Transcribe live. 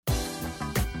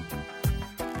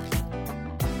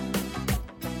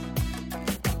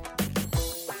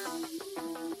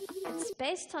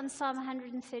based on Psalm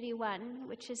 131,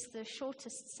 which is the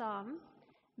shortest psalm,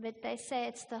 but they say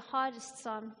it's the hardest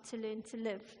psalm to learn to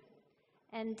live.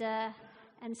 And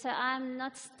so I'm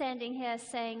not standing here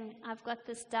saying I've got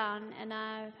this down and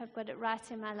I have got it right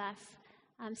in my life.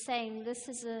 I'm saying this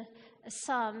is a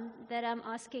psalm that I'm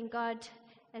asking God,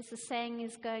 as the saying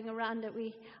is going around,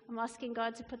 I'm asking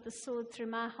God to put the sword through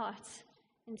my heart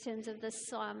in terms of this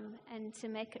psalm and to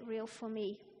make it real for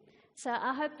me. So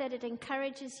I hope that it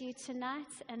encourages you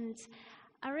tonight, and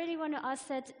I really want to ask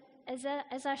that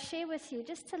as I share with you,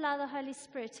 just allow the Holy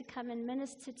Spirit to come and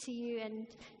minister to you and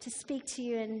to speak to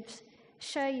you and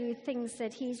show you things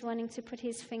that He's wanting to put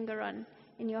His finger on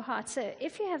in your heart. So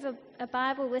if you have a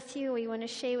Bible with you or you want to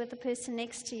share with the person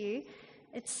next to you,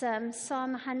 it's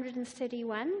Psalm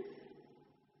 131.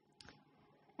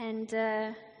 And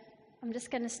I'm just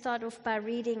going to start off by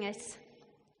reading it.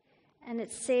 And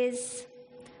it says,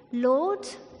 Lord,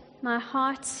 my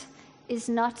heart is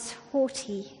not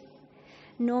haughty,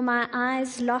 nor my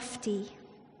eyes lofty.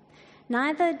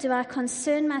 Neither do I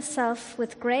concern myself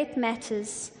with great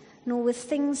matters, nor with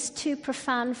things too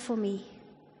profound for me.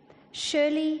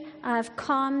 Surely I have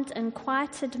calmed and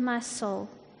quieted my soul,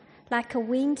 like a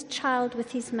weaned child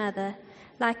with his mother,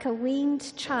 like a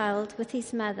weaned child with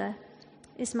his mother,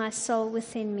 is my soul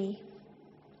within me.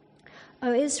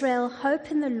 O Israel,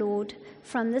 hope in the Lord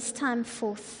from this time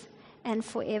forth and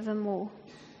forevermore.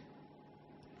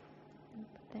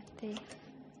 Put that there.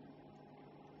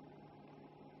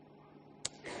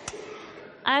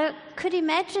 I could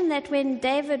imagine that when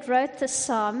David wrote the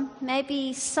psalm,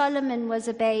 maybe Solomon was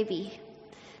a baby.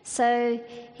 So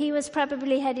he was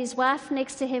probably had his wife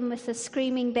next to him with a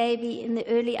screaming baby in the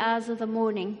early hours of the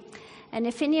morning. And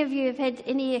if any of you have had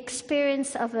any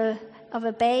experience of a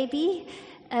baby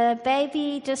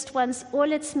just wants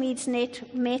all its needs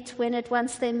met when it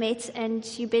wants them met, and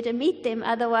you better meet them,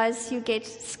 otherwise you get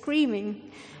screaming.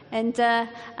 And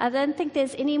I don't think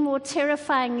there's any more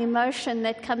terrifying emotion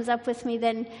that comes up with me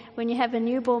than when you have a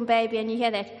newborn baby and you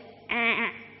hear that,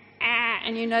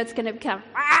 and you know it's going to become,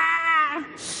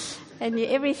 and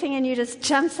everything in you just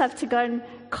jumps up to go and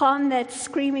calm that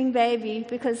screaming baby,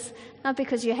 not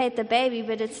because you hate the baby,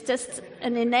 but it's just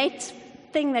an innate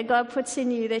thing that God puts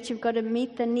in you, that you've got to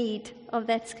meet the need of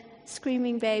that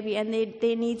screaming baby, and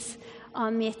their needs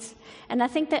are met. And I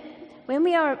think that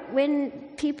when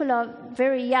people are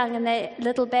very young and they're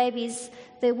little babies,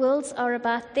 their worlds are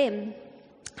about them.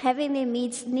 Having their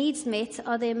needs met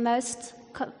are their most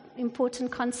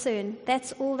important concern.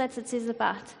 That's all that it is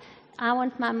about. I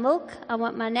want my milk, I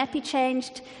want my nappy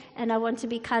changed, and I want to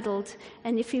be cuddled.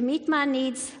 And if you meet my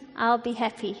needs, I'll be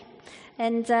happy.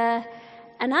 And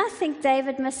I think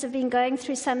David must have been going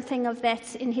through something of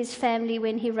that in his family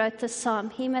when he wrote the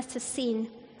psalm. He must have seen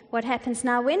what happens.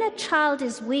 Now, when a child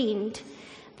is weaned,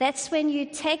 that's when you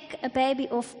take a baby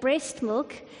off breast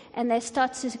milk and they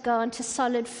start to go on to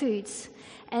solid foods.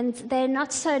 And they're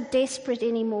not so desperate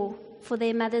anymore for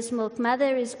their mother's milk.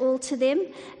 Mother is all to them,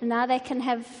 and now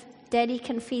daddy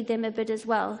can feed them a bit as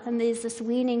well. And there's this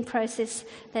weaning process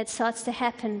that starts to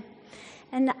happen.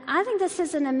 And I think this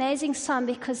is an amazing psalm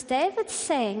because David's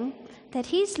saying that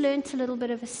he's learned a little bit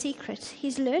of a secret.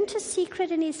 He's learned a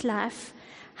secret in his life,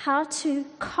 how to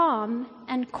calm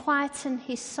and quieten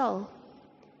his soul.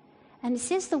 And he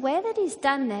says the way that he's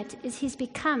done that is he's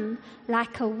become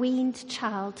like a weaned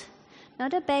child.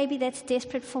 Not a baby that's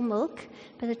desperate for milk,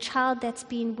 but a child that's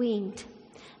been weaned.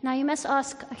 Now you must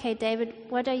ask, okay, David,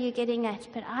 what are you getting at?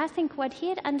 But I think what he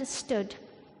had understood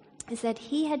is that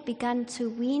he had begun to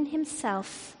wean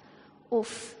himself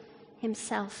off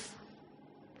himself.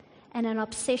 And an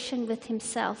obsession with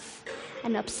himself,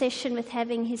 an obsession with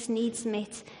having his needs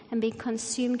met and being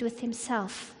consumed with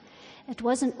himself. It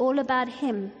wasn't all about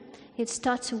him. He'd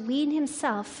start to wean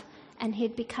himself, and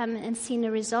he'd become and seen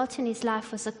a result in his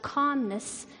life was a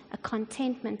calmness, a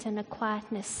contentment, and a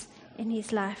quietness in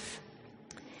his life.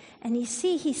 And you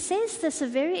see, he says this, a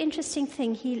very interesting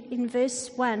thing. In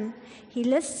verse 1, he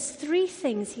lists 3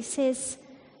 things. He says,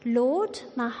 Lord,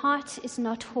 my heart is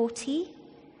not haughty,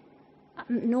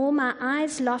 nor my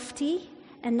eyes lofty,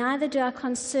 and neither do I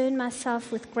concern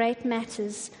myself with great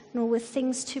matters, nor with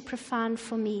things too profound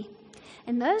for me.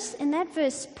 In that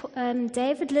verse,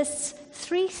 David lists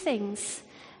 3 things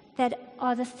that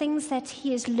are the things that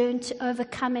he has learned to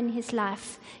overcome in his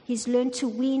life. He's learned to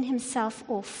wean himself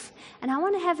off. And I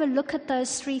want to have a look at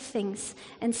those 3 things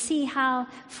and see how,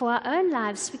 for our own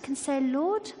lives, we can say,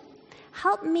 Lord,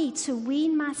 help me to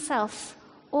wean myself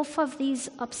off of these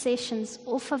obsessions,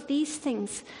 off of these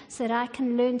things, so that I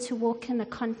can learn to walk in a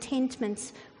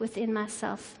contentment within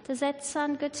myself. Does that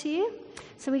sound good to you?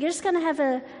 So we're just going to have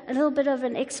a little bit of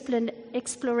an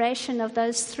exploration of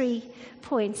those 3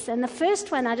 points. And the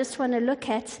first one I just want to look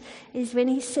at is when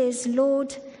he says,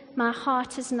 Lord, my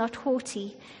heart is not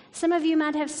haughty. Some of you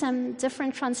might have some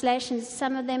different translations.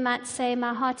 Some of them might say,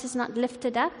 my heart is not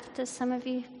lifted up. Does some of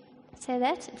you say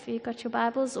that, if you've got your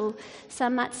Bibles? Or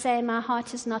some might say, my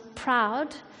heart is not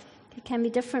proud. It can be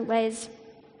different ways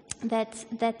that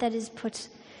is put.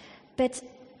 But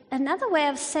another way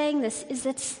of saying this is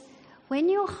that when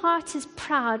your heart is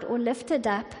proud or lifted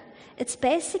up, it's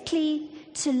basically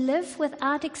to live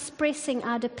without expressing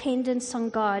our dependence on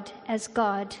God as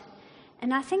God.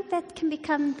 And I think that can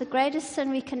become the greatest sin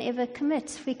we can ever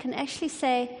commit. We can actually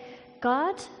say,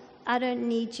 God, I don't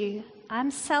need you.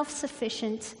 I'm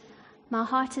self-sufficient. My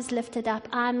heart is lifted up.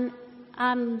 I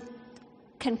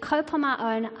can cope on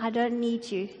my own. I don't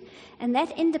need you. And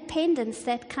that independence,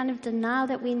 that kind of denial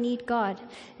that we need God,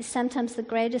 is sometimes the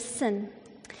greatest sin.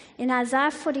 In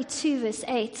Isaiah 42, verse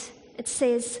 8, it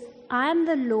says, I am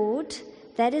the Lord,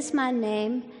 that is my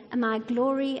name, and my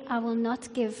glory I will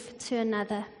not give to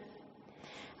another.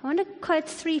 I want to quote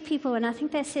 3 people, and I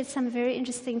think they said some very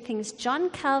interesting things. John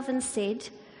Calvin said,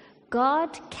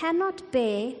 God cannot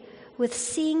bear with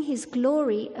seeing his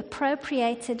glory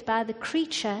appropriated by the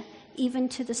creature, even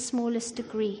to the smallest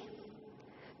degree.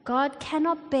 God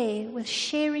cannot bear with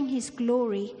sharing his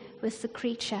glory with the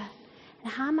creature.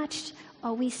 And how much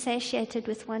are we satiated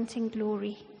with wanting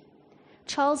glory?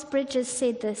 Charles Bridges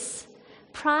said this,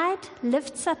 pride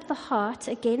lifts up the heart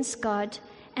against God,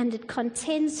 and it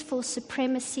contends for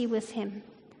supremacy with him.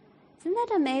 Isn't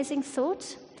that an amazing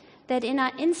thought? That in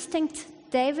our instinct,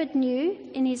 David knew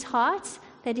in his heart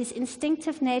that his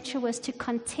instinctive nature was to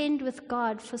contend with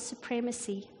God for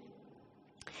supremacy.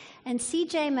 And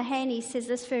C.J. Mahaney says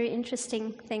this very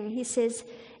interesting thing. He says,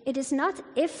 it is not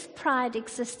if pride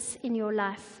exists in your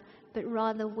life, but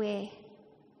rather where.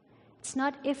 It's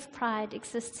not if pride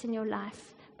exists in your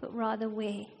life, but rather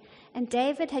where. And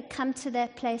David had come to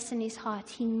that place in his heart.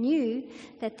 He knew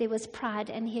that there was pride,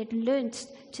 and he had learned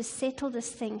to settle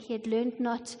this thing. He had learned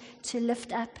not to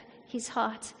lift up his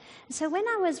heart. And so when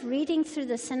I was reading through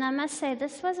this, and I must say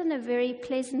this wasn't a very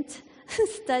pleasant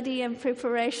study and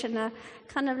preparation, I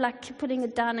kind of like putting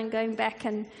it down and going back,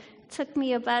 and it took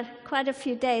me about quite a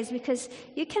few days, because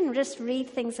you can just read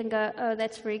things and go, oh,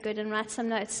 that's very good, and write some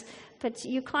notes. But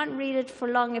you can't read it for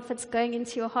long if it's going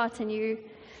into your heart,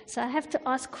 so I have to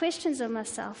ask questions of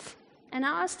myself. And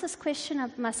I asked this question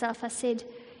of myself. I said,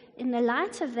 in the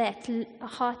light of that, a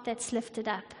heart that's lifted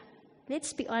up,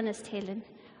 let's be honest, Helen.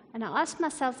 And I asked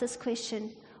myself this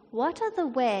question, what are the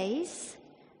ways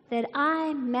that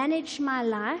I manage my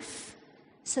life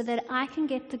so that I can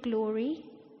get the glory,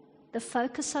 the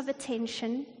focus of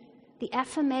attention, the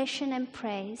affirmation and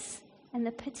praise, and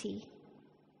the pity?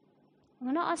 I'm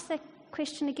going to ask that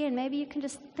question again. Maybe you can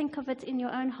just think of it in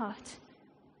your own heart.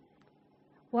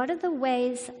 What are the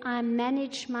ways I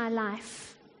manage my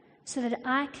life so that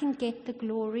I can get the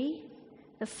glory,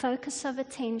 the focus of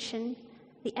attention,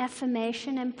 the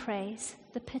affirmation and praise,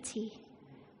 the pity?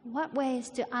 What ways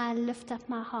do I lift up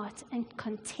my heart and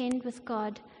contend with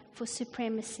God for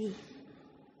supremacy?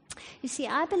 You see,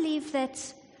 I believe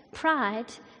that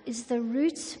pride is the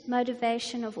root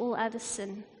motivation of all other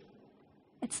sin.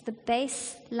 It's the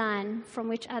baseline from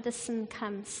which other sin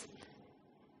comes.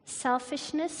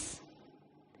 Selfishness,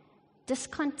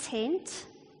 discontent,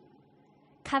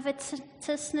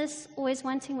 covetousness, always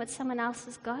wanting what someone else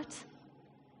has got,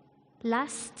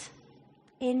 lust,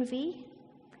 envy.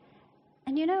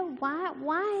 And you know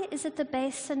why is it the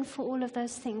base sin for all of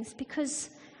those things?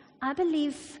 Because I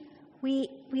believe we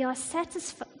are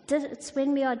satisfied. It's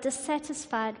when we are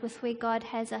dissatisfied with where God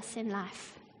has us in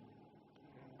life.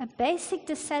 A basic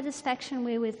dissatisfaction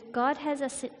where God has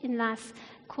us in life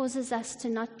causes us to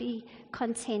not be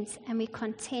content, and we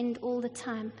contend all the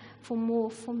time for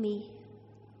more for me.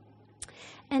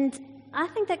 And I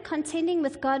think that contending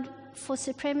with God for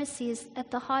supremacy is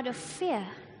at the heart of fear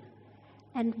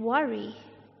and worry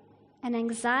and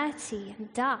anxiety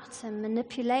and doubt and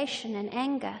manipulation and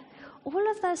anger.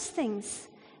 All of those things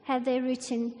have their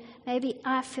root in maybe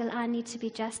I feel I need to be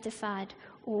justified,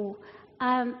 or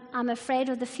I'm afraid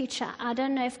of the future. I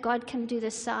don't know if God can do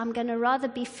this, so I'm going to rather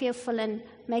be fearful and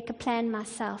make a plan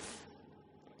myself.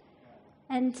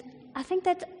 And I think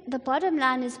that the bottom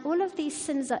line is all of these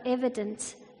sins are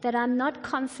evident that I'm not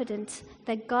confident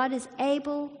that God is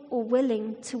able or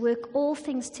willing to work all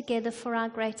things together for our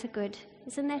greater good.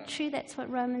 Isn't that true? That's what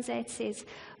Romans 8 says.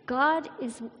 God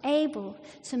is able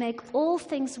to make all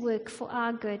things work for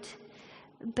our good.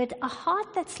 But a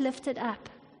heart that's lifted up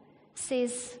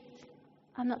says,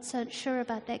 I'm not so sure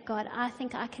about that, God. I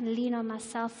think I can lean on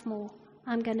myself more.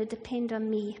 I'm going to depend on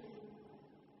me.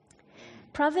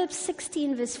 Proverbs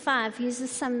 16 verse 5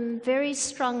 uses some very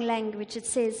strong language. It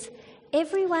says,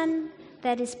 everyone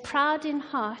that is proud in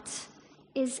heart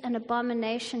is an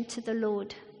abomination to the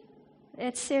Lord.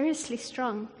 That's seriously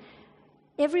strong.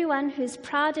 Everyone who is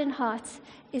proud in heart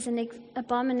is an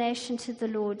abomination to the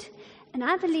Lord. And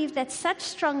I believe that such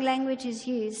strong language is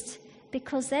used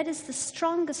because that is the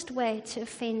strongest way to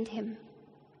offend him,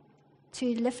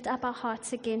 to lift up our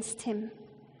hearts against him.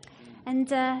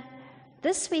 And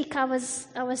this week I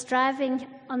was driving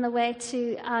on the way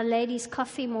to Our Lady's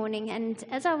coffee morning, and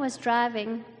as I was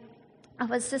driving,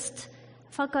 I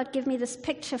felt God give me this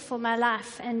picture for my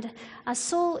life, and I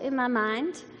saw in my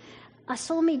mind, I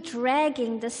saw me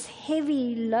dragging this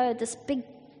heavy load, this big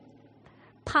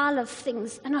pile of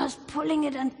things, and I was pulling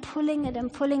it and pulling it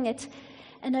and pulling it,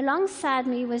 and alongside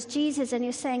me was Jesus, and he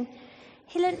was saying,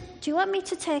 Helen, do you want me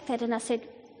to take that? And I said,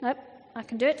 nope, I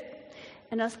can do it.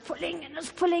 And I was pulling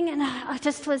and I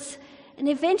just was, and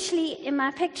eventually in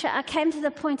my picture I came to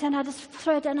the point and I just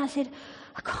threw it and I said,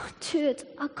 I can't do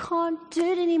it. I can't do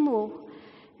it anymore.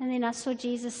 And then I saw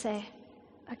Jesus say,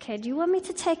 okay, do you want me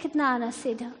to take it now? And I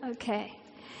said, okay.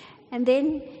 And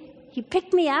then he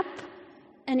picked me up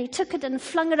and he took it and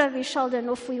flung it over his shoulder and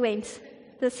off we went.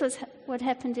 This was what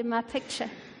happened in my picture.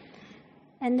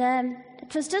 And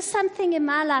it was just something in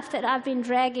my life that I've been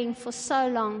dragging for so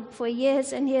long. For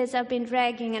years and years I've been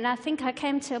dragging. And I think I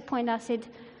came to a point I said,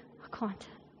 I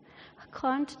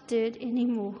can't do it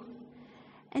anymore.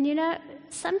 And you know,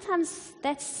 sometimes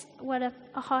that's what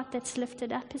a heart that's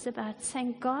lifted up is about.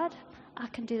 Saying, God, I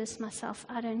can do this myself.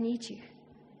 I don't need you.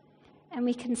 And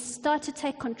we can start to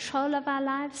take control of our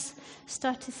lives,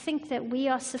 start to think that we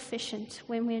are sufficient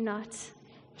when we're not.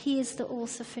 He is the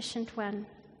all-sufficient one.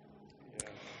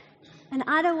 And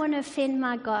I don't want to offend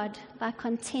my God by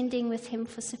contending with him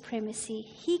for supremacy.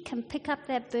 He can pick up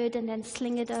that burden and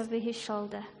sling it over his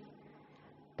shoulder.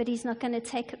 But he's not going to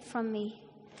take it from me.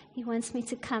 He wants me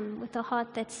to come with a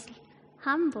heart that's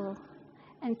humble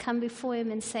and come before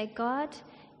him and say, God,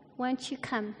 won't you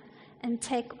come and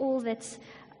take all that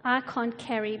I can't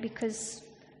carry because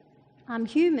I'm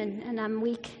human and I'm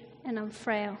weak and I'm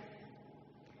frail.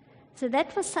 So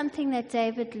that was something that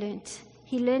David learnt.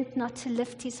 He learned not to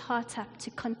lift his heart up to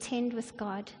contend with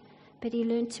God, but he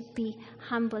learned to be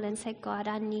humble and say, God,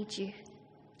 I need you.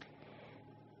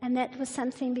 And that was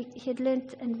something he had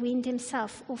learned and weaned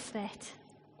himself off that.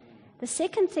 The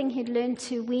second thing he'd learned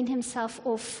to wean himself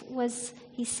off was,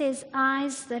 he says,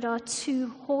 eyes that are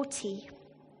too haughty.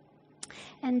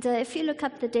 And if you look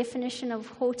up the definition of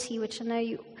haughty, which I know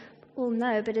you all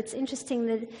know, but it's interesting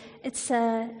that it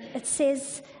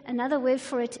says another word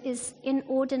for it is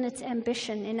inordinate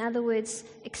ambition. In other words,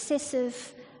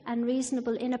 excessive,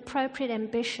 unreasonable, inappropriate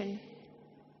ambition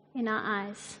in our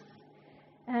eyes.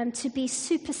 To be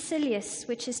supercilious,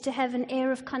 which is to have an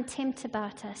air of contempt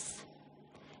about us.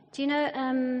 Do you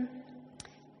know,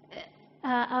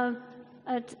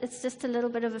 it's just a little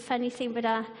bit of a funny thing,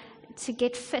 but to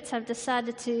get fit, I've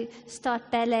decided to start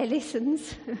ballet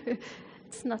lessons.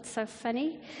 It's not so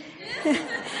funny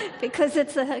because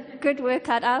it's a good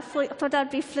workout. I thought I'd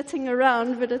be flitting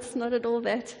around, but it's not at all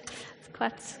that. It's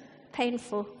quite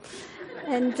painful.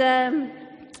 And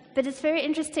but it's very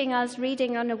interesting. I was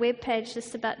reading on a webpage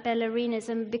just about ballerinas,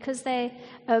 and because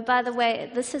by the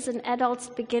way, this is an adults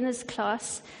beginners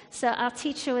class, so our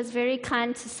teacher was very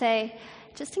kind to say,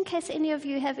 just in case any of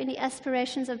you have any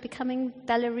aspirations of becoming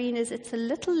ballerinas, it's a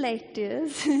little late,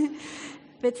 dears.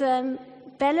 But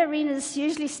ballerinas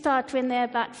usually start when they're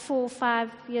about 4 or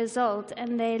 5 years old,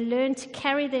 and they learn to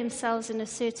carry themselves in a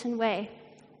certain way.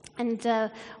 And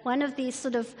one of these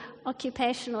sort of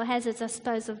occupational hazards, I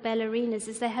suppose, of ballerinas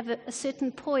is they have a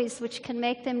certain poise which can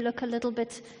make them look a little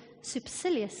bit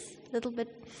supercilious, a little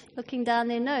bit looking down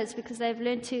their nose, because they've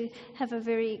learned to have a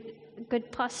very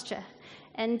good posture.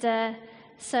 And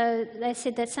so they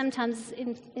said that sometimes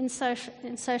in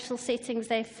social settings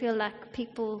they feel like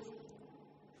people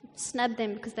snub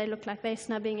them because they look like they're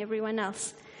snubbing everyone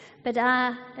else. But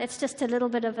it's just a little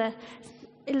bit of a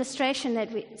illustration that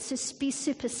to be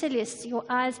supercilious, your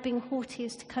eyes being haughty,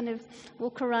 is to kind of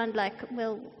walk around like,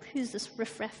 well, who's this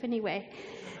riffraff anyway?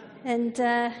 And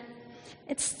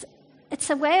it's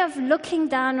a way of looking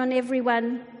down on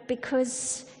everyone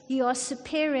because you are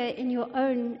superior in your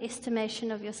own estimation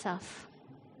of yourself.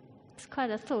 It's quite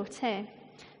a thought, hey?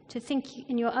 to think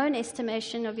in your own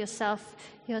estimation of yourself,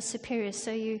 you're superior,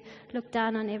 so you look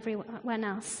down on everyone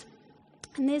else.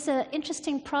 And there's an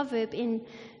interesting proverb in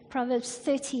Proverbs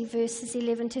 30, verses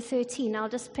 11 to 13. I'll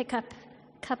just pick up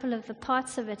a couple of the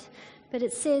parts of it. But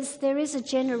it says, "There is a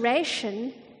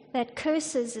generation that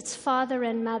curses its father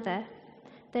and mother,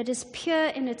 that is pure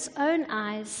in its own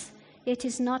eyes, yet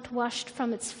is not washed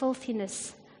from its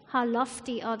filthiness. How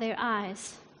lofty are their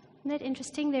eyes." Isn't that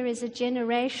interesting? There is a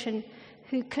generation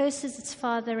who curses its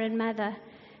father and mother,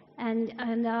 and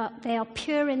they are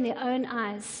pure in their own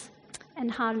eyes,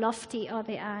 and how lofty are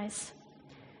their eyes.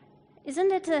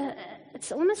 Isn't it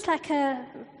it's almost like a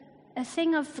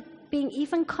thing of being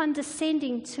even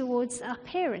condescending towards our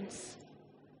parents?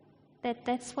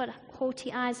 That's what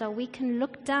haughty eyes are. We can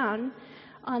look down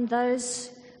on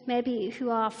those maybe who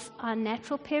are our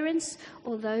natural parents,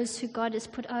 or those who God has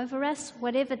put over us,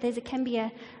 whatever. There can be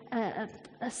a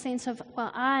sense of,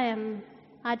 well,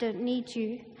 I don't need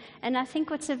you. And I think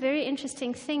what's a very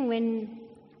interesting thing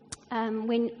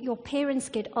when your parents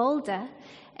get older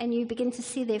and you begin to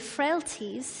see their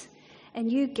frailties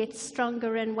and you get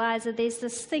stronger and wiser, there's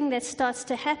this thing that starts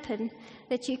to happen,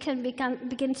 that you can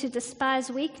begin to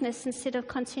despise weakness instead of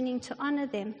continuing to honor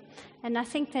them. And I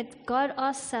think that God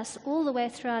asks us all the way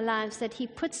through our lives that He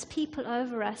puts people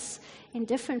over us in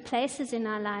different places in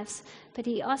our lives, but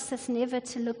He asks us never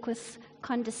to look with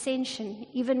condescension,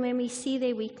 even when we see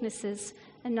their weaknesses,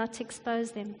 and not to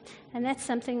expose them. And that's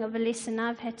something of a lesson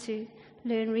I've had to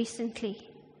learn recently.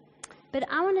 But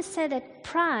I want to say that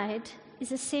pride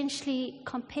is essentially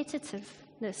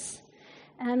competitiveness.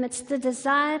 It's the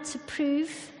desire to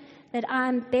prove that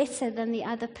I'm better than the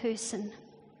other person.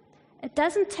 It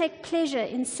doesn't take pleasure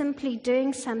in simply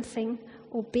doing something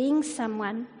or being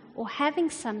someone or having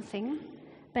something,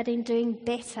 but in doing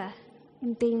better,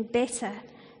 in being better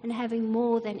and having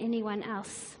more than anyone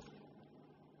else.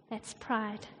 That's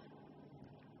pride.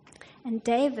 And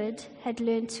David had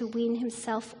learned to wean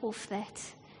himself off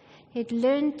that. He had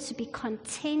learned to be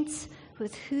content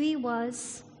with who he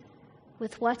was,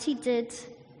 with what he did,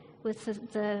 with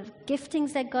the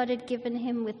giftings that God had given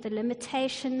him, with the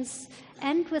limitations,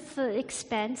 and with the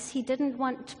expanse. He didn't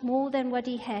want more than what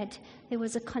he had. There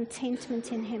was a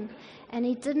contentment in him. And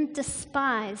he didn't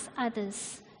despise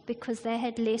others because they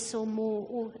had less or more,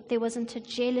 or there wasn't a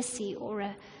jealousy or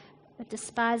a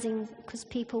despising because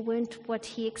people weren't what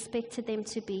he expected them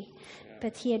to be.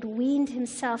 But he had weaned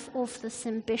himself off this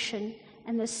ambition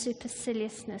and this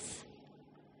superciliousness.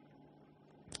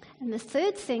 And the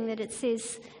third thing that it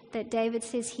says, that David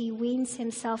says he weans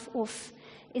himself off,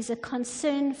 is a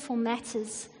concern for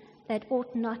matters that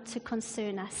ought not to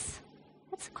concern us.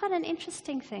 That's quite an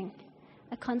interesting thing.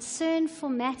 A concern for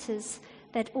matters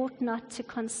that ought not to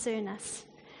concern us.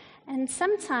 And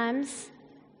sometimes,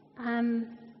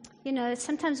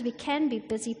 sometimes we can be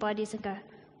busybodies and go,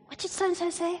 "What did so-and-so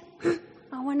say?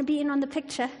 I want to be in on the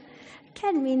picture." It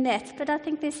can mean that, but I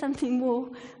think there's something more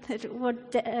that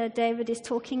what David is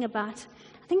talking about.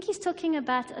 I think he's talking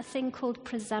about a thing called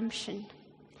presumption.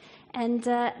 And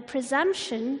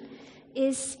presumption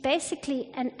is basically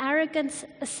an arrogant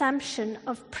assumption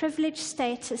of privileged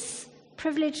status,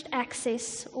 privileged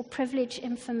access, or privileged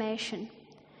information.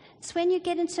 It's when you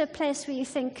get into a place where you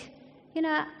think,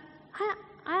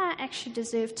 I actually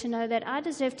deserve to know that. I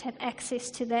deserve to have access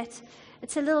to that.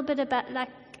 It's a little bit about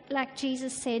like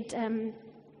Jesus said,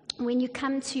 when you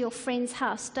come to your friend's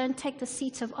house, don't take the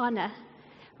seat of honor.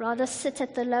 Rather sit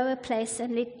at the lower place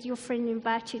and let your friend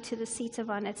invite you to the seat of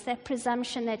honor. It's that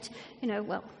presumption that,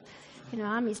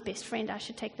 I'm his best friend, I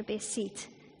should take the best seat.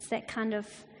 It's that kind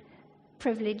of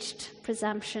privileged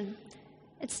presumption.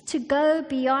 It's to go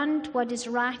beyond what is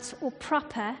right or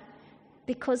proper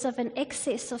because of an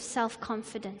excess of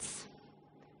self-confidence.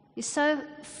 You're so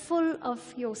full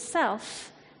of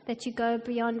yourself that you go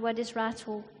beyond what is right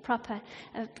or proper.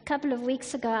 A couple of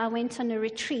weeks ago, I went on a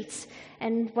retreat,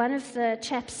 and one of the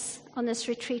chaps on this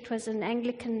retreat was an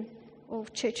Anglican or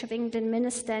Church of England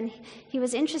minister, and he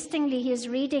was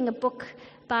reading a book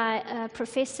by a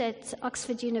professor at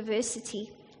Oxford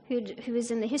University who was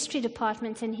in the history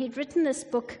department, and he'd written this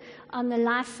book on the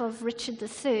life of Richard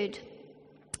III,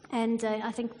 and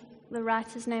I think the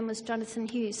writer's name was Jonathan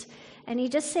Hughes, and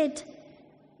he said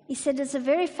it's a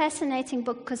very fascinating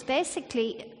book because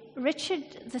basically Richard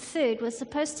III was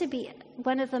supposed to be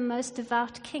one of the most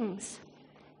devout kings.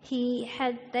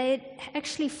 They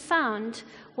actually found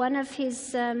one of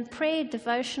his prayer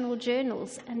devotional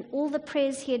journals, and all the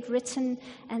prayers he had written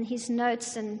and his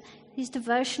notes and his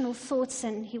devotional thoughts,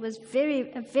 and he was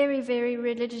a very, very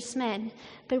religious man.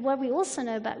 But what we also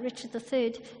know about Richard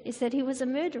III is that he was a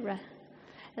murderer.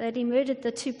 that he murdered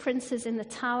the 2 princes in the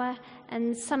tower,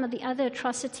 and some of the other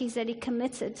atrocities that he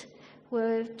committed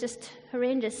were just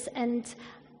horrendous. And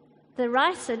the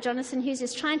writer, Jonathan Hughes,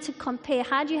 is trying to compare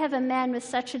how do you have a man with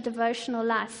such a devotional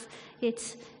life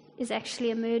yet is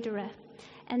actually a murderer.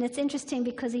 And it's interesting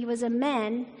because he was a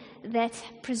man that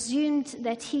presumed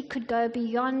that he could go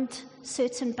beyond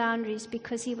certain boundaries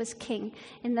because he was king.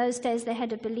 In those days, they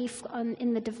had a belief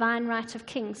in the divine right of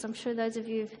kings. I'm sure those of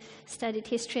you who've studied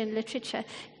history and literature,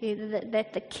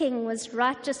 that the king was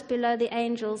right just below the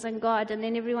angels and God, and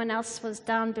then everyone else was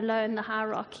down below in the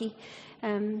hierarchy,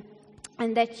 and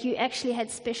that you actually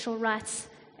had special rights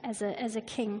as a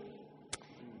king.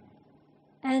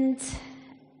 And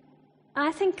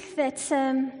I think that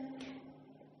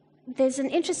there's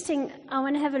I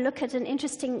want to have a look at an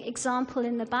interesting example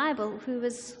in the Bible who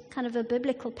was kind of a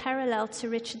biblical parallel to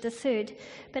Richard III.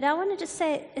 But I want to just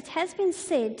say, it has been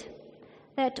said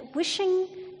that wishing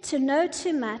to know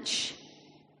too much,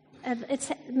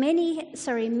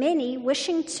 many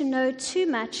wishing to know too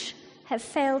much have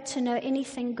failed to know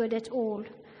anything good at all,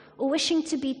 or wishing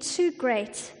to be too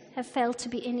great have failed to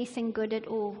be anything good at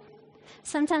all.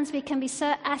 Sometimes we can be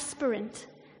so aspirant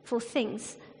for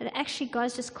things that actually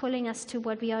God's just calling us to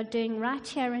what we are doing right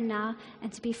here and now,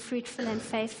 and to be fruitful and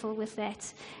faithful with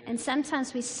that. And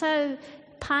sometimes we're so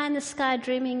pie in the sky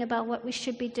dreaming about what we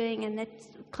should be doing, and that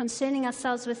concerning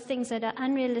ourselves with things that are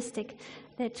unrealistic,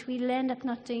 that we end up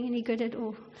not doing any good at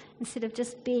all, instead of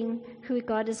just being who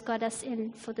God has got us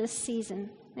in for this season.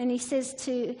 And he says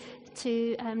to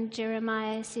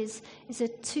Jeremiah, he says, is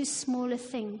it too small a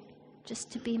thing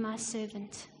just to be my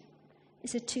servant?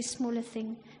 Is it too small a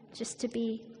thing just to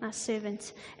be my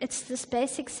servant? It's this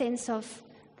basic sense of,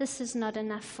 this is not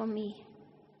enough for me.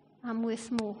 I'm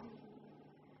worth more.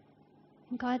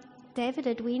 And David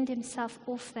had weaned himself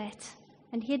off that,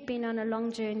 and he had been on a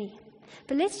long journey.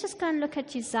 But let's just go and look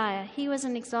at Uzziah. He was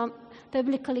an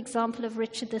biblical example of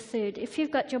Richard III. If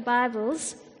you've got your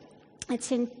Bibles,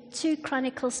 it's in 2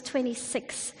 Chronicles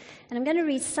 26. And I'm going to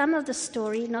read some of the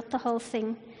story, not the whole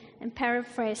thing, and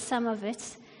paraphrase some of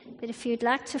it. But if you'd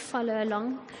like to follow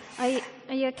along, are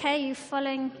you okay? Are you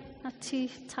following? Not too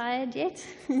tired yet?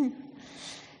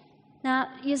 Now,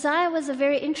 Uzziah was a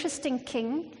very interesting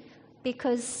king,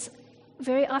 because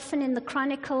very often in the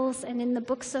Chronicles and in the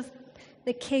books of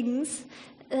the kings,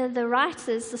 the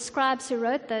writers, the scribes who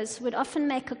wrote those, would often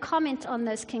make a comment on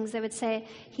those kings. They would say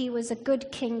he was a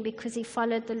good king because he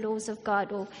followed the laws of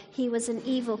God, or he was an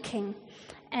evil king.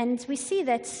 And we see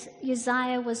that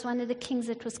Uzziah was one of the kings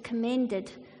that was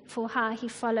commended for how he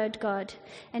followed God.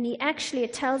 And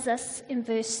it tells us in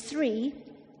verse 3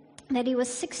 that he was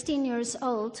 16 years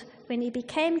old when he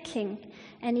became king,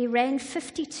 and he reigned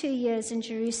 52 years in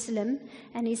Jerusalem,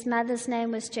 and his mother's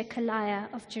name was Jechaliah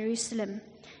of Jerusalem.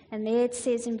 And there it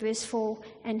says in verse 4,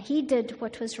 and he did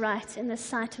what was right in the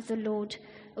sight of the Lord,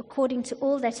 according to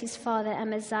all that his father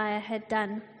Amaziah had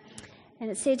done. And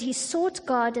it said he sought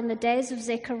God in the days of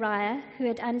Zechariah, who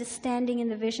had understanding in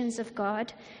the visions of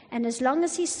God, and as long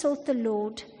as he sought the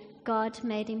Lord, God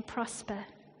made him prosper.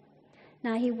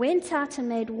 Now he went out and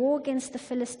made war against the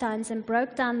Philistines, and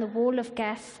broke down the wall of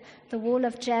Gath, the wall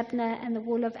of Jabneh, and the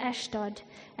wall of Ashdod.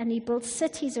 And he built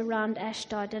cities around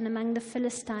Ashdod and among the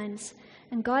Philistines.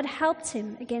 And God helped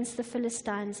him against the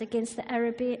Philistines, against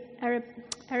the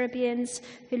Arabians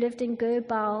who lived in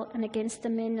Gur-baal, and against the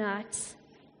Mennonites.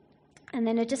 And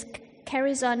then it just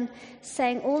carries on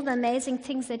saying all the amazing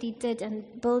things that he did, and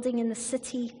building in the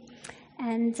city.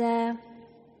 And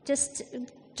just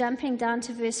jumping down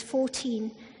to verse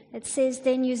 14, it says,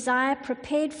 then Uzziah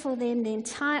prepared for them the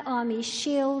entire army,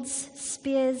 shields,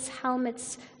 spears,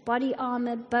 helmets, body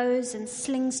armor, bows, and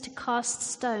slings to cast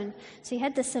stone. So he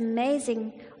had this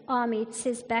amazing army, it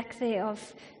says back there,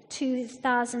 of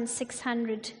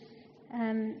 2,600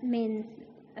 men,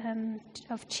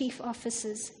 of chief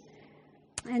officers.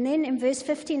 And then in verse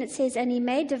 15 it says, and he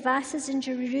made devices in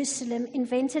Jerusalem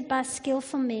invented by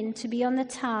skillful men to be on the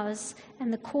towers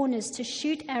and the corners to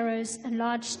shoot arrows and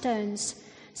large stones.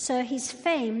 So his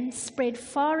fame spread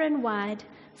far and wide,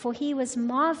 for he was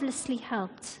marvelously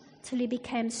helped till he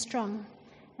became strong.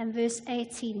 And verse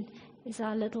 18 is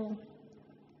our little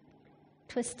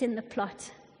twist in the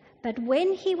plot. But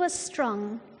when he was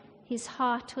strong, his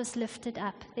heart was lifted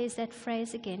up. There's that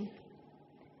phrase again.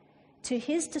 To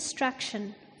his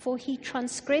destruction, for he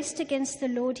transgressed against the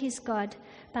Lord his God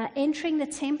by entering the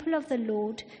temple of the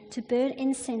Lord to burn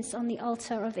incense on the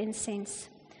altar of incense.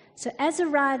 So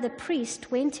Azariah the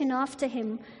priest went in after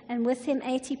him, and with him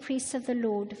 80 priests of the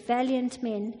Lord, valiant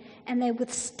men, and they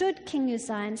withstood King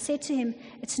Uzziah and said to him,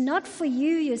 it's not for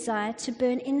you, Uzziah, to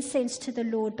burn incense to the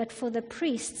Lord, but for the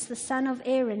priests, the son of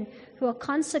Aaron, who are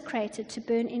consecrated to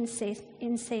burn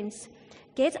incense.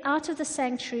 Get out of the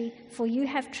sanctuary, for you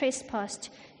have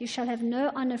trespassed. You shall have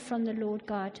no honor from the Lord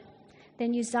God."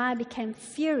 Then Uzziah became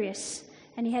furious,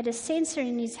 and he had a censer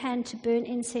in his hand to burn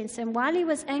incense. And while he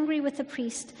was angry with the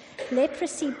priest,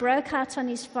 leprosy broke out on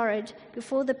his forehead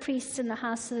before the priests in the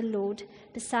house of the Lord,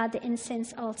 beside the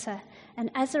incense altar.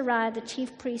 And Azariah, the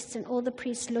chief priest, and all the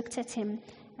priests looked at him,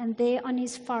 and there on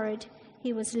his forehead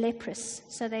he was leprous.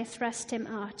 So they thrust him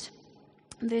out.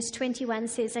 Verse 21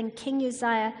 says, "And King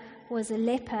Uzziah was a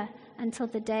leper until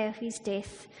the day of his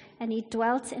death, and he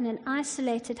dwelt in an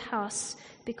isolated house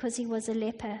because he was a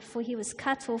leper, for he was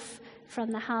cut off from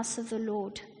the house of the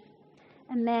Lord."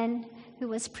 A man who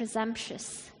was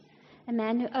presumptuous, a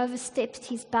man who overstepped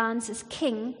his bounds as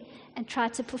king and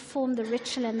tried to perform the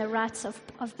ritual and the rites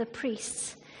of the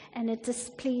priests, and it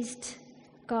displeased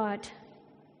God.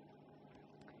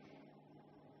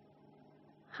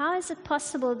 How is it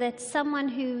possible that someone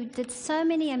who did so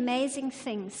many amazing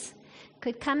things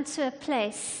could come to a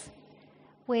place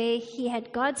where he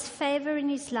had God's favor in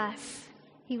his life?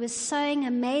 He was sowing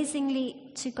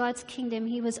amazingly to God's kingdom.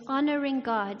 He was honoring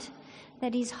God,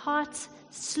 that his heart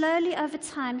slowly over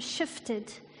time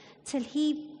shifted till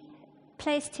he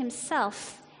placed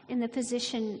himself in the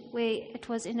position where it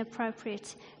was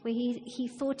inappropriate, where he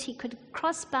thought he could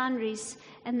cross boundaries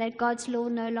and that God's law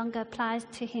no longer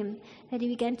applied to him, that he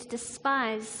began to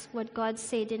despise what God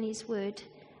said in his word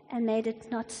and made it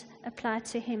not apply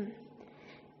to him.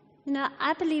 You know,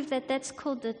 I believe that that's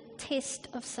called the test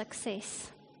of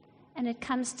success, and it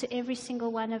comes to every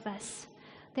single one of us.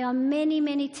 There are many,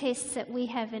 many tests that we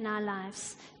have in our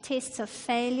lives. Tests of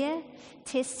failure,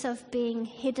 tests of being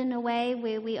hidden away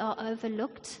where we are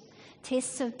overlooked,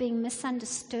 tests of being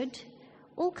misunderstood,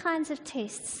 all kinds of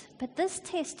tests. But this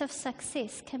test of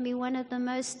success can be one of the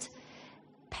most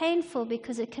painful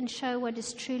because it can show what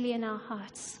is truly in our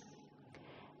hearts.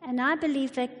 And I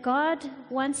believe that God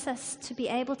wants us to be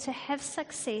able to have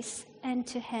success and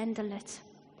to handle it.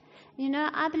 You know,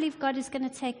 I believe God is going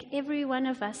to take every one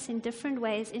of us in different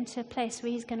ways into a place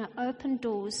where he's going to open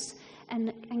doors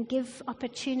and give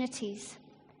opportunities.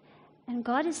 And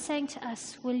God is saying to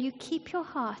us, will you keep your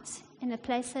heart in a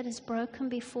place that is broken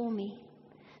before me?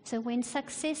 So when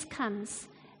success comes,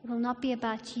 it will not be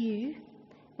about you,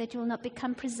 that you will not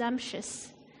become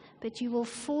presumptuous, but you will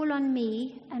fall on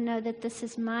me and know that this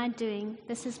is my doing,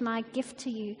 this is my gift to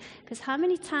you. Because how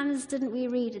many times didn't we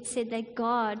read, it said that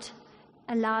God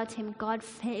allowed him, God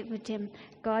favored him,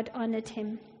 God honored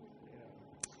him.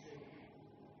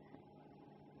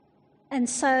 And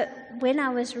so when I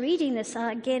was reading this,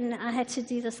 I had to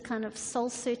do this kind of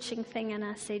soul-searching thing, and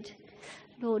I said,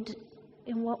 Lord,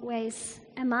 in what ways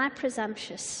am I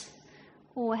presumptuous?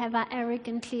 Or have I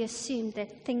arrogantly assumed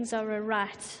that things are a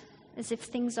right, as if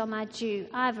things are my due?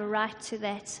 I have a right to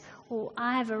that, or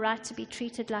I have a right to be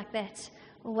treated like that,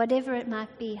 or whatever it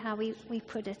might be, how we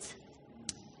put it.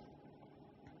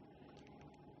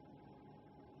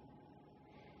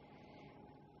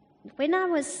 When I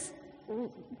was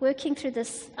working through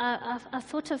this, I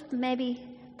thought of maybe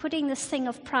putting this thing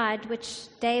of pride, which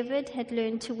David had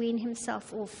learned to wean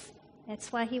himself off.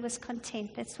 That's why he was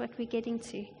content. That's what we're getting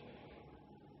to.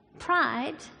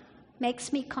 Pride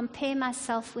makes me compare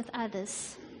myself with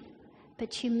others,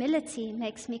 but humility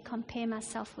makes me compare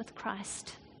myself with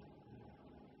Christ.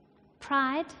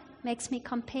 Pride makes me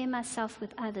compare myself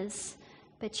with others,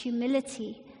 but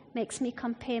humility makes me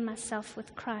compare myself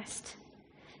with Christ.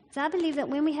 So I believe that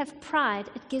when we have pride,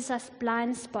 it gives us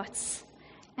blind spots.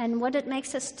 And what it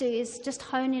makes us do is just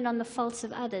hone in on the faults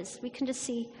of others. We can just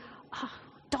see, oh,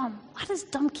 Dom, why does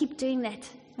Dom keep doing that?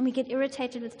 And we get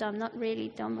irritated with Dom, not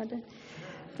really Dom,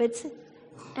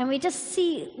 and we just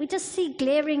see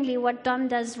glaringly what Dom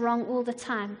does wrong all the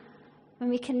time, when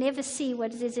we can never see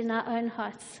what it is in our own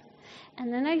hearts.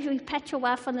 And then you pat your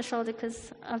wife on the shoulder,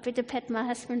 because I better pat my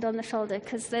husband on the shoulder,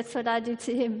 because that's what I do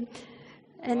to him.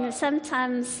 And wow.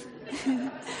 Sometimes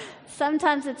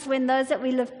it's when those that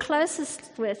we live closest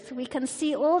with, we can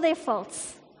see all their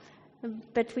faults,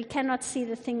 but we cannot see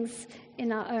the things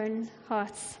in our own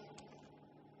hearts.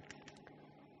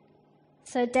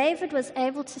 So David was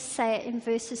able to say in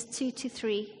verses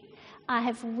 2-3, I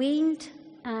have weaned,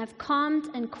 I have calmed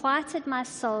and quieted my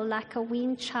soul like a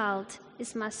weaned child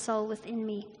is my soul within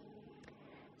me.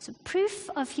 So proof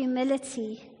of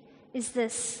humility is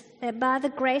this, that by the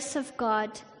grace of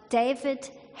God, David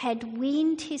had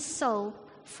weaned his soul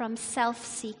from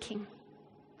self-seeking.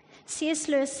 C.S.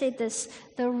 Lewis said this,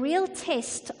 the real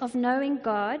test of knowing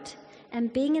God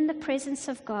and being in the presence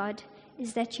of God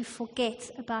is that you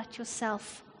forget about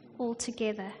yourself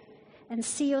altogether and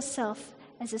see yourself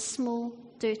as a small,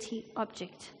 dirty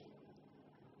object.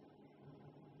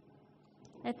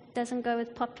 That doesn't go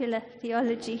with popular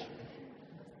theology.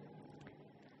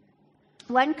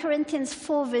 1 Corinthians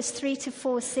 4, verse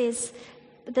 3-4 says,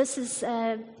 this is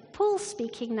Paul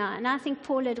speaking now, and I think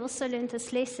Paul had also learned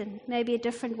this lesson, maybe a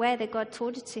different way that God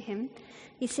taught it to him.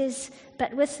 He says,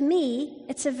 but with me,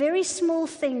 it's a very small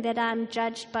thing that I'm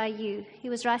judged by you. He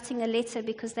was writing a letter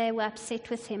because they were upset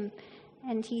with him,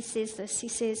 and he says this. He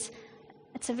says,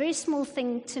 it's a very small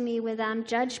thing to me whether I'm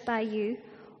judged by you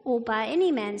or by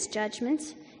any man's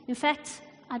judgment. In fact,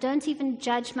 I don't even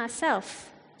judge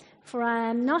myself, for I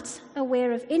am not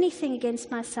aware of anything against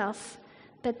myself,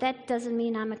 but that doesn't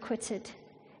mean I'm acquitted.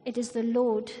 It is the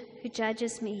Lord who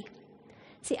judges me.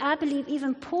 See, I believe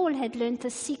even Paul had learned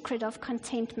the secret of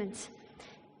contentment.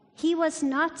 He was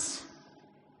not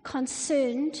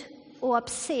concerned or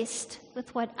obsessed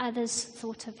with what others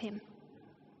thought of him.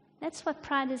 That's what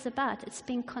pride is about. It's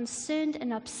being concerned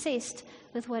and obsessed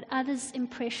with what others'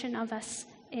 impression of us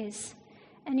is.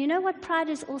 And you know what pride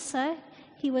is also?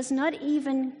 He was not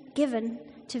even given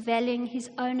to valuing his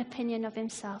own opinion of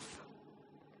himself.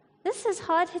 This is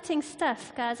hard-hitting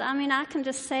stuff, guys. I mean, I can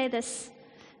just say this,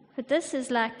 but this is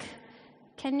like,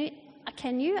 can you?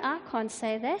 I can't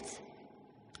say that.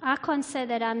 I can't say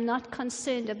that I'm not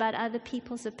concerned about other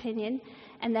people's opinion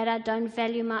and that I don't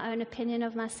value my own opinion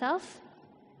of myself.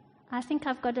 I think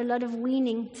I've got a lot of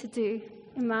weaning to do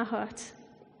in my heart.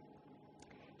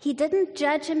 He didn't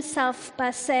judge himself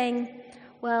by saying,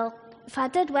 well, if I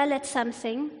did well at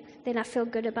something, then I feel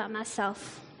good about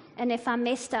myself. And if I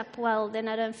messed up well, then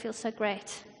I don't feel so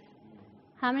great.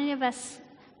 How many of us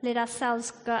let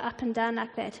ourselves go up and down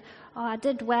like that? Oh, I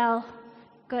did well.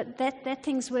 Good, that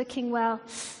thing's working well.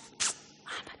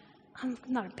 I'm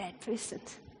not a bad person.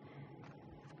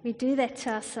 We do that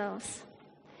to ourselves.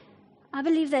 I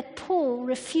believe that Paul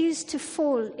refused to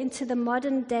fall into the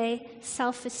modern-day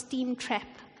self-esteem trap,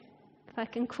 if I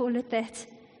can call it that.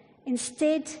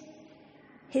 Instead,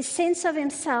 his sense of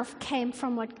himself came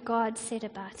from what God said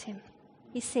about him.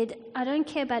 He said, I don't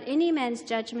care about any man's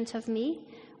judgment of me,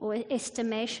 or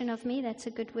estimation of me, that's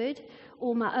a good word,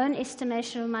 or my own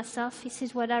estimation of myself. He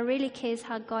says, what I really care is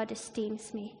how God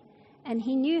esteems me. And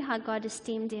he knew how God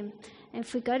esteemed him. And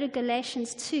if we go to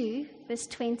Galatians 2, verse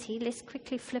 20, let's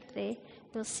quickly flip there.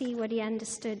 You'll see what he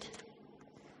understood.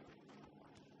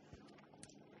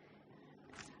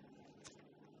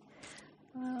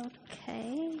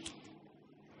 Okay.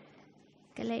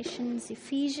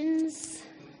 Ephesians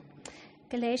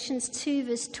 2,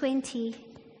 verse 20,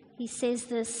 he says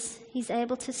this, he's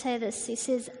able to say this. He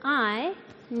says, I,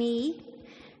 me,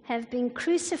 have been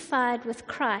crucified with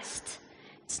Christ.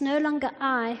 It's no longer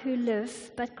I who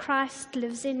live, but Christ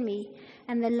lives in me.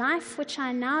 And the life which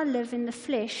I now live in the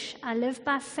flesh, I live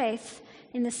by faith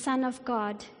in the Son of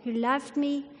God, who loved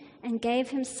me and gave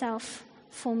himself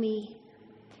for me.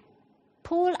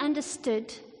 Paul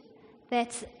understood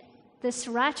that this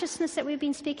righteousness that we've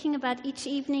been speaking about each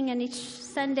evening and each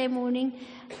Sunday morning,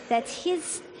 that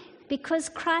because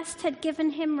Christ had given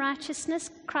him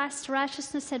righteousness, Christ's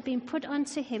righteousness had been put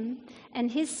onto him, and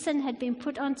his sin had been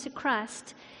put onto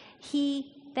Christ,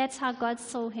 that's how God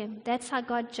saw him. That's how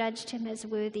God judged him as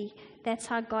worthy. That's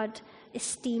how God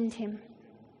esteemed him.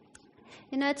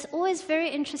 You know, it's always very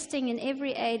interesting in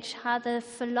every age how the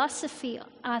philosophy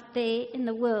out there in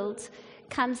the world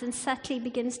comes and subtly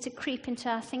begins to creep into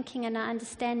our thinking and our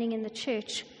understanding in the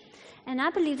church. And I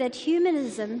believe that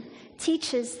humanism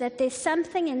teaches that there's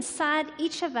something inside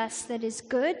each of us that is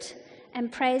good and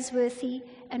praiseworthy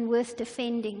and worth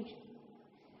defending.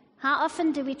 How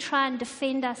often do we try and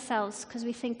defend ourselves because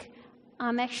we think,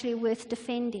 I'm actually worth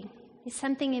defending? There's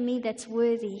something in me that's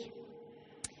worthy.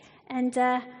 And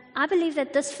I believe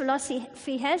that this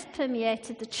philosophy has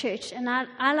permeated the church, and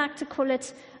I like to call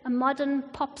it a modern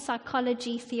pop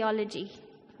psychology theology.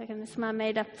 That's my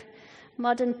made-up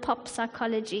modern pop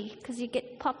psychology, because you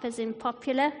get pop as in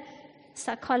popular,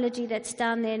 psychology that's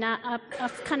down there. And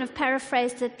I've kind of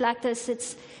paraphrased it like this.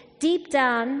 It's deep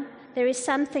down, there is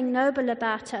something noble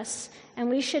about us, and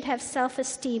we should have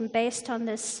self-esteem based on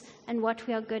this and what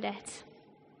we are good at.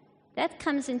 That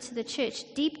comes into the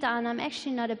church. Deep down, I'm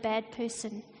actually not a bad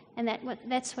person, and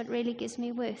that's what really gives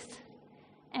me worth.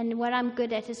 And what I'm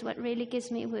good at is what really gives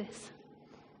me worth.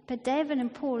 But David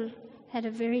and Paul had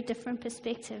a very different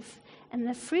perspective, and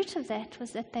the fruit of that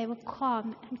was that they were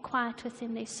calm and quiet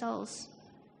within their souls.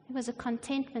 There was a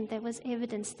contentment, there was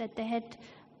evidence that they had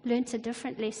learnt a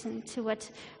different lesson to what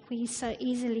we so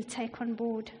easily take on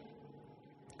board.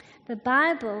 The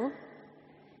Bible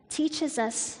teaches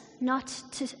us not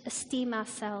to esteem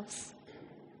ourselves,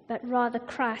 but rather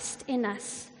Christ in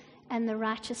us and the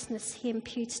righteousness he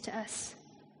imputes to us.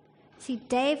 See,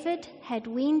 David had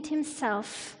weaned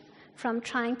himself from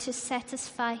trying to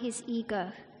satisfy his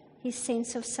ego, his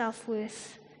sense of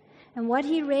self-worth. And what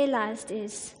he realized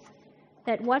is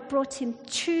that what brought him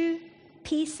true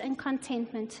peace and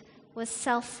contentment was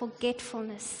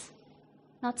self-forgetfulness,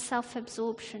 not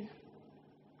self-absorption.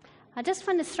 I just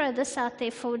want to throw this out there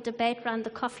for debate around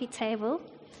the coffee table.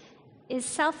 Is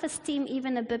self-esteem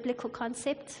even a biblical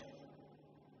concept?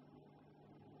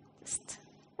 Just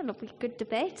a good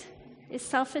debate. Is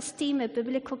self-esteem a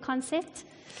biblical concept?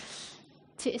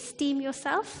 To esteem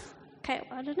yourself? Okay,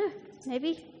 I don't know.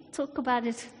 Maybe talk about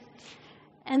it.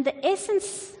 And the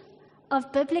essence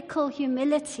of biblical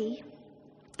humility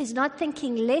is not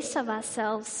thinking less of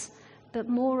ourselves, but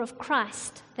more of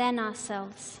Christ than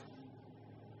ourselves.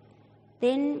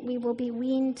 Then we will be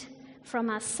weaned from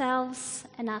ourselves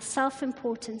and our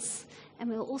self-importance, and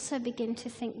we'll also begin to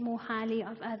think more highly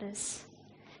of others.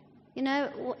 You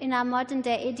know, in our modern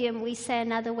day idiom, we say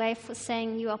another way for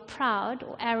saying you are proud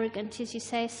or arrogant is you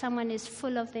say someone is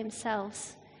full of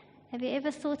themselves. Have you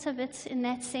ever thought of it in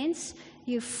that sense?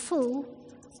 You're full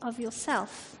of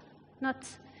yourself,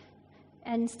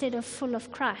 instead of full of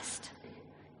Christ.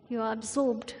 You are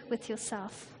absorbed with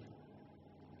yourself.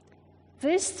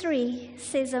 Verse 3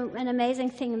 says an amazing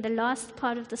thing in the last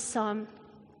part of the psalm.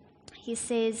 He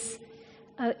says,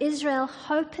 O Israel,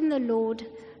 hope in the Lord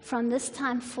from this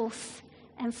time forth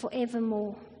and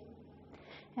forevermore.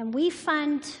 And we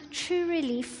find true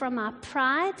relief from our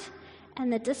pride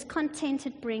and the discontent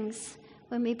it brings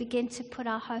when we begin to put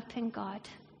our hope in God.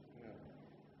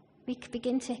 We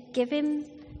begin to give him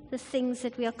the things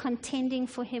that we are contending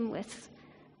for him with.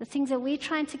 The things that we're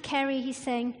trying to carry, he's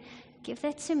saying, give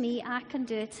that to me, I can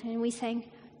do it. And we're saying,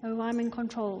 oh, I'm in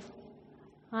control.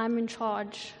 I'm in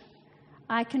charge.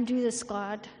 I can do this,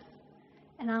 God.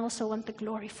 And I also want the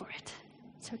glory for it.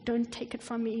 So don't take it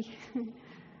from me.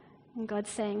 And God's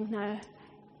saying, no,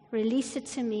 release it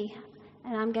to me,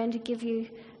 and I'm going to give you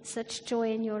such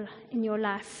joy in your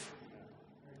life.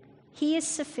 He is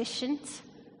sufficient.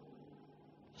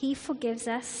 He forgives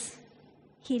us.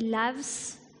 He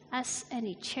loves us, and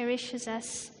he cherishes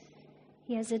us.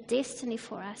 He has a destiny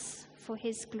for us, for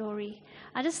his glory.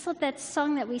 I just thought that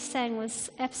song that we sang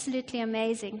was absolutely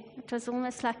amazing. It was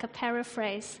almost like a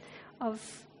paraphrase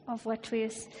of what we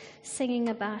were singing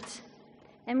about.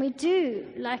 And we do,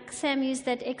 like Sam used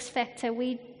that X factor,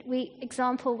 we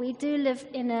do live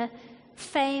in a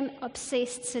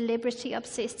fame-obsessed,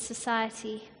 celebrity-obsessed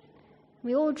society.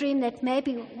 We all dream that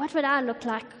maybe, what would I look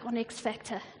like on X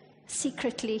Factor?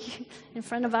 Secretly, in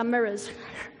front of our mirrors.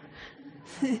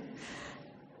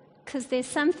 Because there's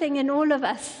something in all of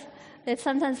us that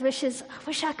sometimes wishes, I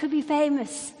wish I could be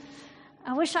famous.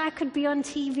 I wish I could be on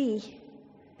TV.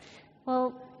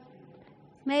 Well,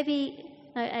 maybe,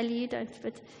 no, Ali, you don't,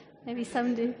 but maybe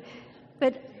some do.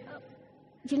 But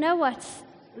you know what?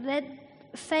 That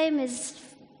fame is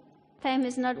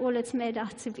not all it's made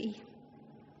out to be.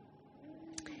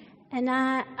 And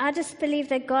I just believe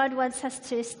that God wants us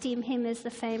to esteem him as the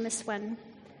famous one.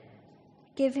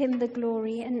 Give him the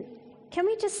glory. And can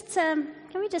we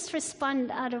just respond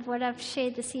out of what I've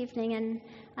shared this evening? And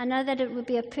I know that it would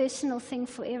be a personal thing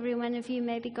for every one of you.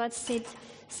 Maybe God said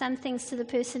some things to the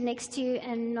person next to you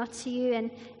and not to you.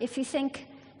 And if you think,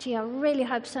 gee, I really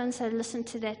hope so-and-so listened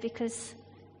to that because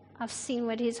I've seen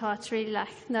what his heart's really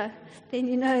like. No, then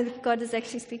you know that God is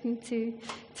actually speaking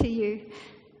to you.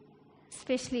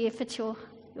 Especially if it's your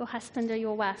husband or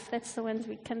your wife. That's the ones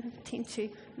we can tend to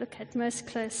look at most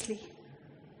closely.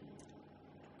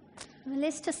 Well,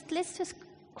 let's just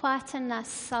quieten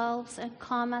ourselves and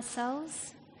calm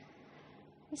ourselves.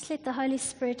 Let's let the Holy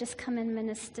Spirit just come and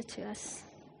minister to us.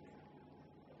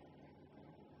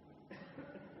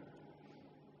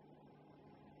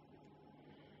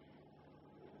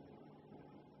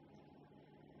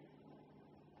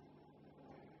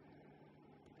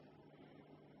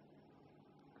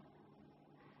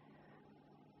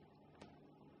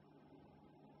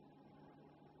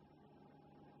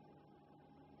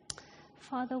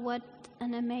 Father, what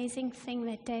an amazing thing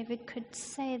that David could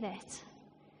say that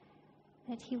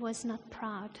he was not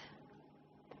proud.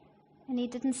 And he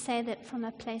didn't say that from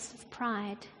a place of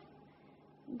pride,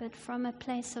 but from a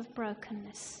place of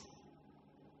brokenness.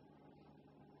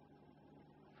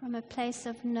 From a place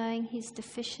of knowing his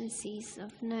deficiencies,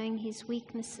 of knowing his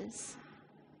weaknesses,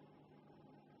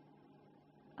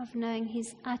 of knowing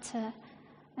his utter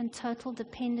and total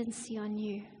dependency on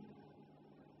you.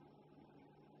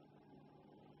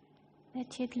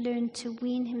 That he had learned to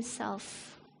wean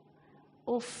himself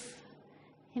off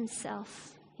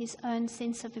himself, his own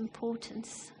sense of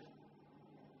importance,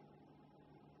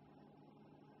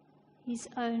 his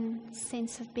own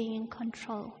sense of being in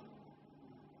control.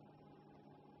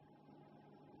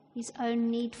 his own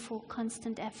need for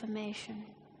constant affirmation,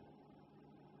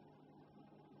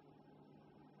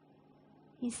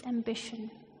 his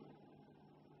ambition.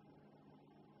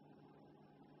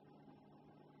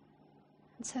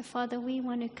 And so, Father, we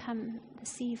want to come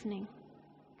this evening.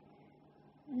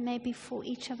 And maybe for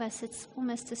each of us, it's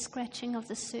almost a scratching of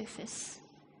the surface.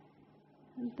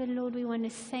 But Lord, we want to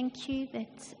thank you that,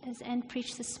 as Anne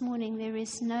preached this morning, there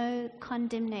is no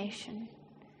condemnation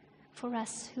for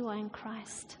us who are in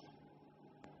Christ.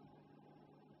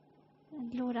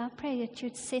 And Lord, I pray that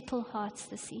you'd settle hearts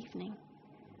this evening.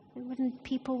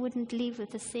 People wouldn't leave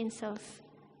with a sense of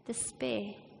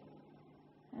despair,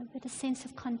 but a sense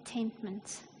of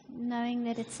contentment, knowing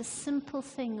that it's a simple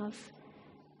thing of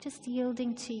just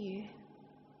yielding to you,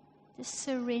 just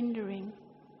surrendering.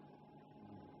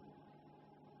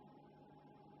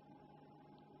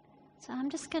 So I'm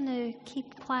just going to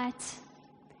keep quiet,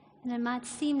 and it might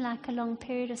seem like a long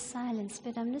period of silence,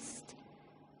 but I'm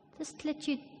just let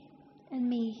you and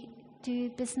me do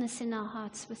business in our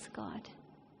hearts with God.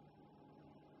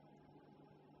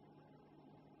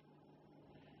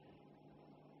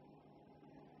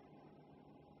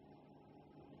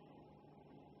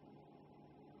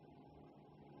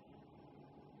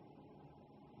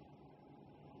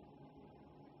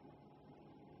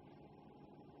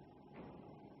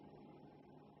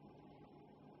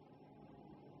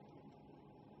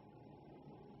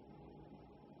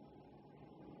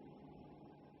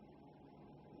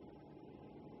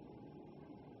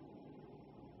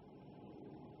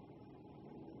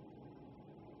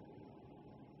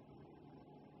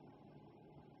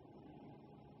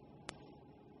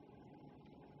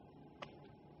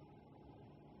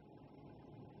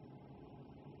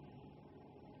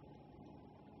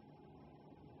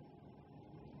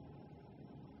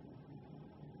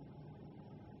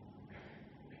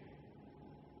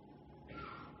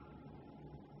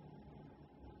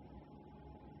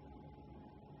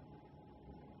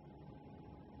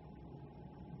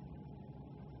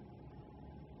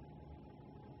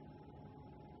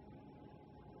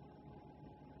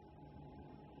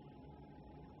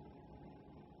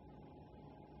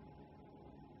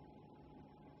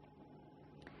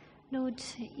 Lord,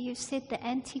 you've said the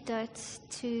antidote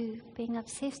to being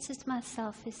obsessed with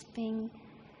myself is being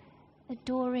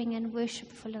adoring and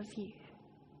worshipful of you.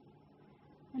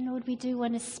 And Lord, we do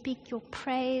want to speak your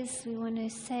praise. We want to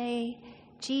say,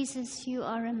 Jesus, you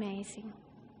are amazing.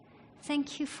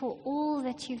 Thank you for all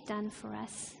that you've done for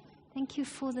us. Thank you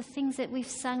for the things that we've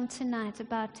sung tonight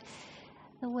about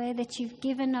the way that you've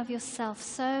given of yourself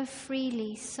so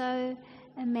freely, so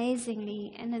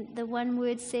amazingly. And the one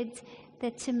word said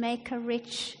that to make a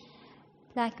wretch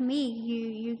like me,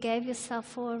 you gave yourself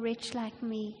for a wretch like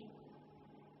me.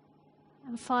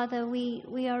 And Father,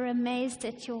 we are amazed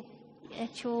at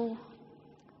your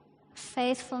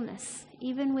faithfulness.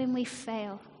 Even when we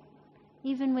fail,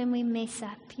 even when we mess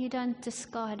up, you don't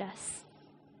discard us.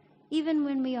 Even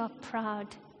when we are proud,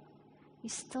 you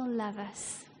still love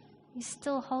us. You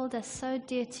still hold us so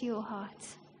dear to your heart.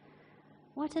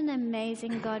 What an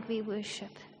amazing God we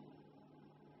worship.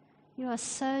 You are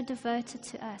so devoted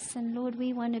to us. And Lord,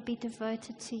 we want to be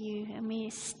devoted to you, and we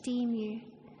esteem you.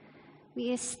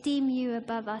 We esteem you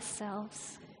above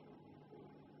ourselves.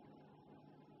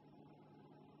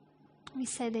 We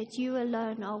say that you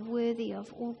alone are worthy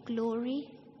of all glory.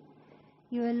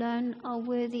 You alone are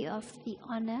worthy of the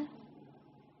honor.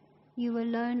 You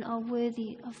alone are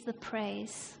worthy of the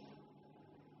praise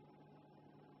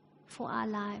for our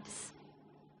lives.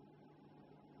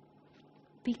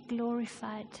 Be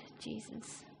glorified,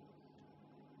 Jesus.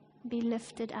 Be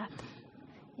lifted up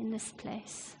in this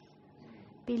place.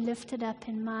 Be lifted up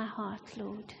in my heart,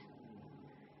 Lord.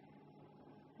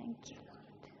 Thank you, Lord.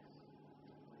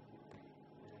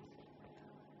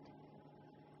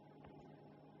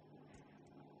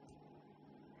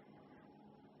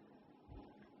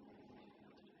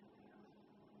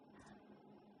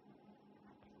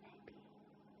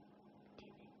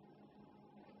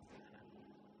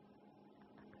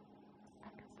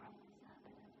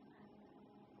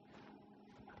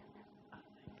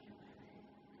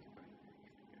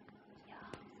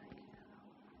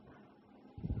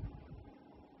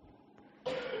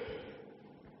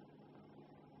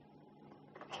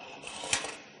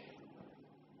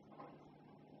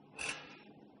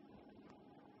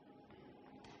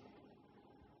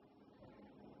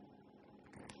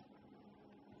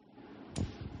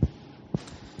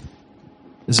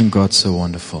 Isn't God so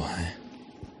wonderful?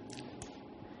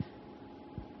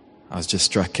 I was just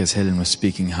struck as Helen was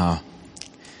speaking how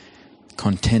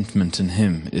contentment in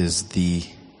Him is the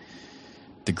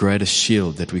greatest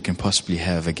shield that we can possibly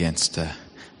have against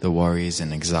the worries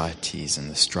and anxieties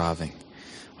and the striving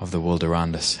of the world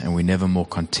around us. And we're never more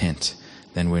content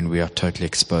than when we are totally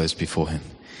exposed before Him.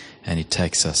 And He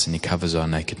takes us and He covers our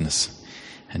nakedness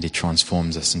and He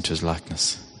transforms us into His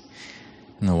likeness.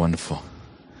 Isn't that wonderful?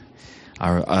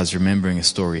 I was remembering a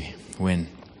story when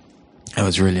it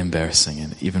was really embarrassing,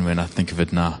 and even when I think of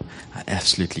it now, I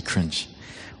absolutely cringe.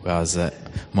 Where I was a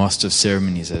master of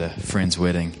ceremonies at a friend's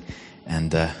wedding,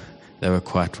 and they were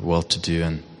quite well-to-do,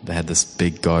 and they had this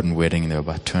big garden wedding, and there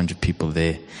were about 200 people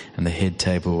there, and the head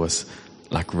table was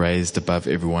like raised above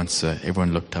everyone, so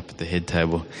everyone looked up at the head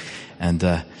table, and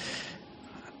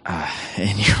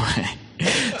anyway,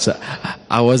 so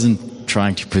I wasn't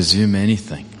trying to presume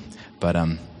anything, but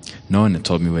no one had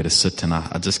told me where to sit, and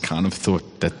I just kind of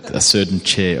thought that a certain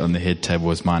chair on the head table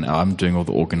was mine. I'm doing all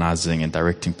the organizing and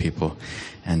directing people,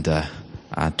 and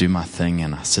I do my thing,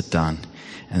 and I sit down,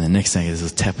 and the next thing is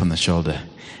this tap on the shoulder,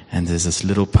 and there's this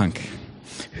little punk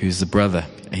who's the brother.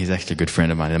 He's actually a good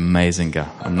friend of mine, an amazing guy.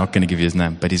 I'm not going to give you his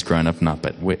name, but he's grown up now.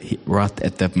 But right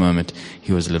at that moment,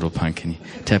 he was a little punk, and he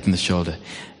tapped on the shoulder,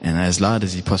 and as loud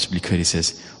as he possibly could, he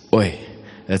says, "Oi,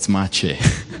 that's my chair."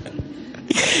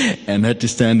 And I had to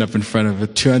stand up in front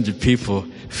of 200 people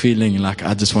feeling like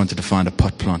I just wanted to find a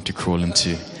pot plant to crawl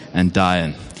into and die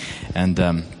in. And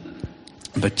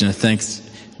but thanks.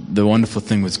 The wonderful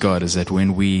thing with God is that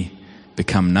when we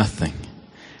become nothing,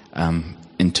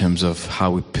 in terms of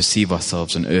how we perceive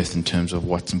ourselves on earth, in terms of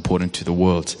what's important to the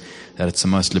world, that it's the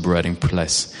most liberating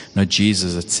place. No,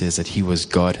 Jesus, it says that He was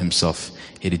God Himself,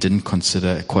 yet He didn't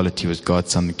consider equality with God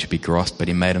something to be grasped, but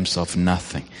He made Himself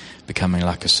nothing, becoming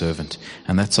like a servant.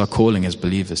 And that's our calling as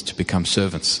believers, to become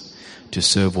servants, to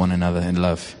serve one another in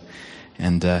love.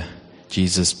 And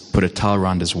Jesus put a towel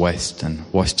around His waist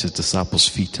and washed His disciples'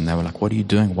 feet, and they were like, "What are you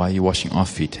doing? Why are you washing our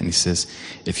feet?" And He says,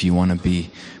 if you want to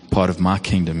be part of my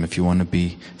kingdom, if you want to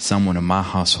be someone in my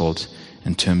household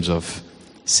in terms of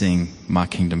seeing my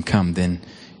kingdom come, then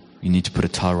you need to put a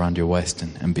towel around your waist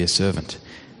and be a servant.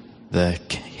 The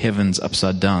heaven's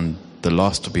upside down. The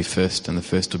last will be first and the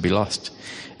first will be last.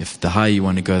 If the higher you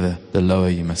want to go, the lower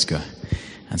you must go.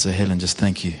 And so Helen, just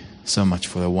thank you so much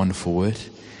for a wonderful word.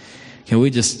 Can we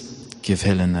just give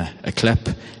Helen a clap?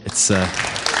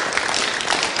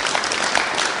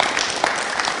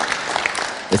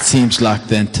 It seems like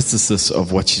the antithesis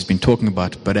of what she's been talking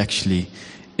about, but actually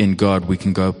in God we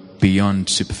can go beyond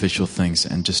superficial things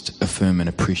and just affirm and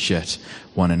appreciate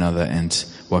one another and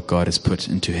what God has put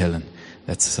into Helen.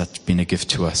 That's been a gift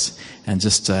to us. And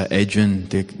just Adrian,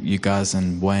 you guys,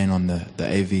 and Wayne on the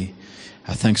AV,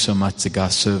 thanks so much, the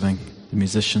guys serving, the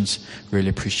musicians. Really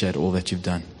appreciate all that you've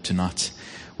done tonight.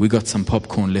 We got some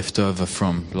popcorn left over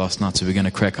from last night, so we're going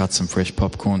to crack out some fresh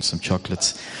popcorn, some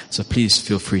chocolates. So please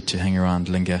feel free to hang around,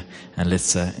 linger, and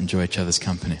let's enjoy each other's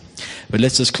company. But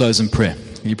let's just close in prayer.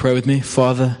 Will you pray with me?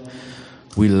 Father,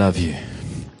 we love you.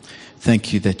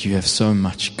 Thank you that you have so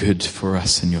much good for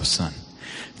us in your Son.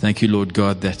 Thank you, Lord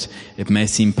God, that it may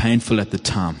seem painful at the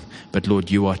time, but Lord,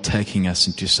 you are taking us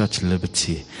into such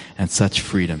liberty and such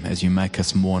freedom as you make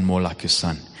us more and more like your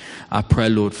Son. I pray,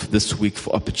 Lord, for this week,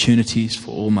 for opportunities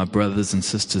for all my brothers and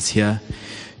sisters here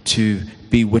to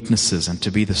be witnesses and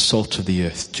to be the salt of the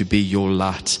earth, to be your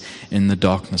light in the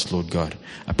darkness, Lord God.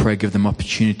 I pray, give them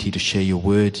opportunity to share your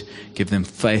word, give them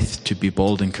faith to be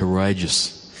bold and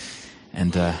courageous.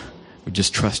 And we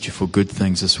just trust you for good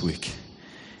things this week.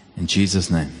 In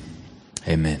Jesus' name,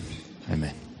 amen.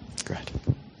 Amen. Great.